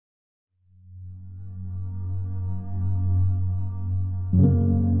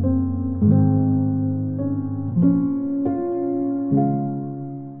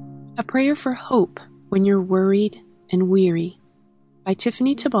Prayer for Hope When You're Worried and Weary by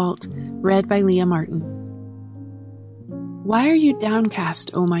Tiffany Thibault, read by Leah Martin. Why are you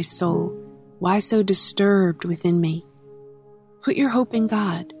downcast, O my soul? Why so disturbed within me? Put your hope in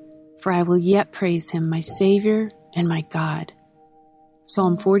God, for I will yet praise Him, my Savior and my God.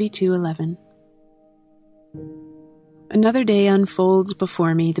 Psalm 42:11. Another day unfolds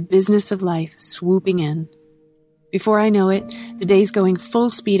before me, the business of life swooping in. Before I know it, the day's going full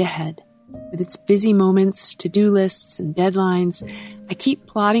speed ahead. With its busy moments, to-do lists, and deadlines, I keep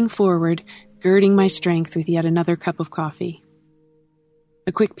plodding forward, girding my strength with yet another cup of coffee.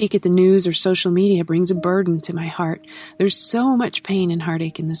 A quick peek at the news or social media brings a burden to my heart. There's so much pain and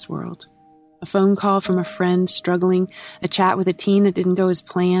heartache in this world. A phone call from a friend struggling, a chat with a teen that didn't go as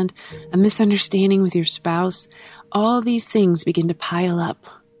planned, a misunderstanding with your spouse. All these things begin to pile up,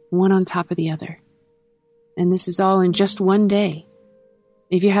 one on top of the other. And this is all in just one day.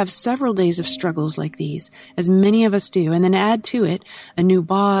 If you have several days of struggles like these, as many of us do, and then add to it a new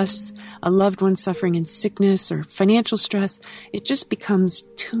boss, a loved one suffering in sickness or financial stress, it just becomes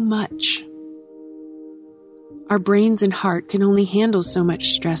too much. Our brains and heart can only handle so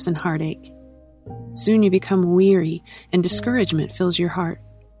much stress and heartache. Soon you become weary and discouragement fills your heart.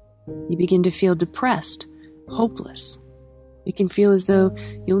 You begin to feel depressed, hopeless. It can feel as though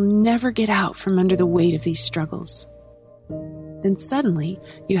you'll never get out from under the weight of these struggles. Then suddenly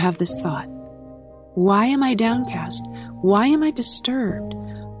you have this thought. Why am I downcast? Why am I disturbed?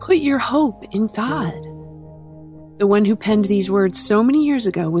 Put your hope in God. The one who penned these words so many years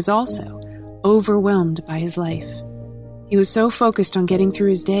ago was also overwhelmed by his life. He was so focused on getting through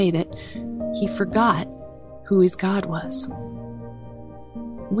his day that he forgot who his God was.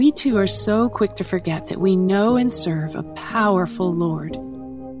 We too are so quick to forget that we know and serve a powerful Lord.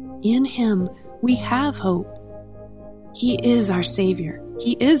 In Him, we have hope. He is our Savior.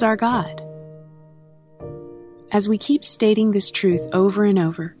 He is our God. As we keep stating this truth over and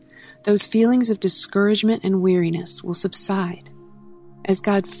over, those feelings of discouragement and weariness will subside as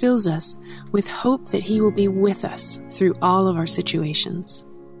God fills us with hope that He will be with us through all of our situations.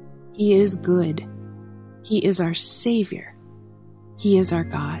 He is good. He is our Savior. He is our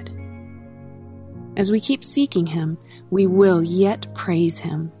God. As we keep seeking Him, we will yet praise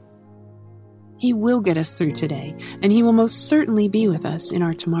Him. He will get us through today, and He will most certainly be with us in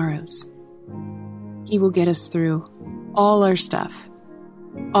our tomorrows. He will get us through all our stuff.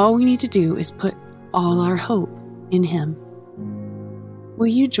 All we need to do is put all our hope in Him. Will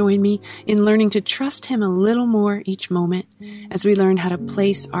you join me in learning to trust Him a little more each moment as we learn how to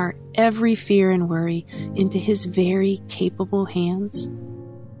place our every fear and worry into His very capable hands?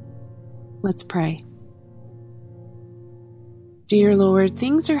 Let's pray. Dear Lord,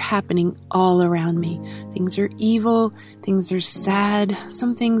 things are happening all around me. Things are evil, things are sad,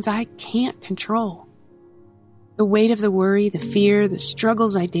 some things I can't control. The weight of the worry, the fear, the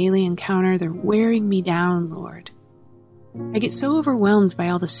struggles I daily encounter, they're wearing me down, Lord. I get so overwhelmed by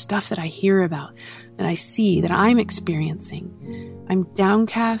all the stuff that I hear about, that I see, that I'm experiencing. I'm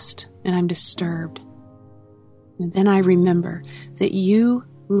downcast and I'm disturbed. And then I remember that You,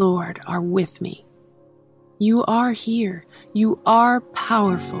 Lord, are with me. You are here. You are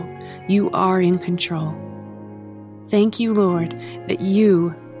powerful. You are in control. Thank You, Lord, that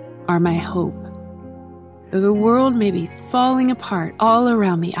You are my hope. Though the world may be falling apart all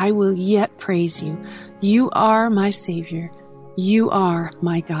around me, I will yet praise You. You are my Savior. You are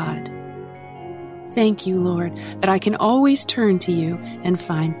my God. Thank You, Lord, that I can always turn to You and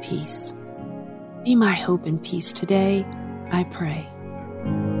find peace. Be my hope and peace today, I pray.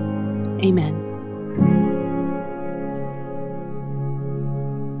 Amen.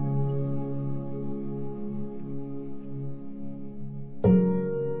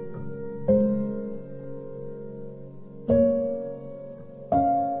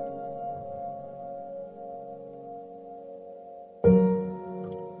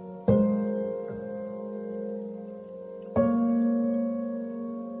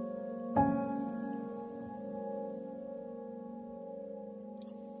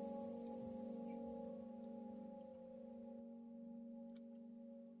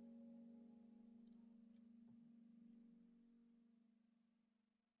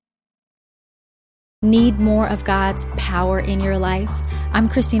 Need more of God's power in your life? I'm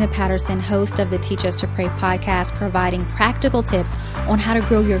Christina Patterson, host of the Teach Us to Pray podcast, providing practical tips on how to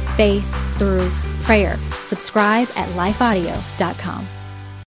grow your faith through prayer. Subscribe at lifeaudio.com.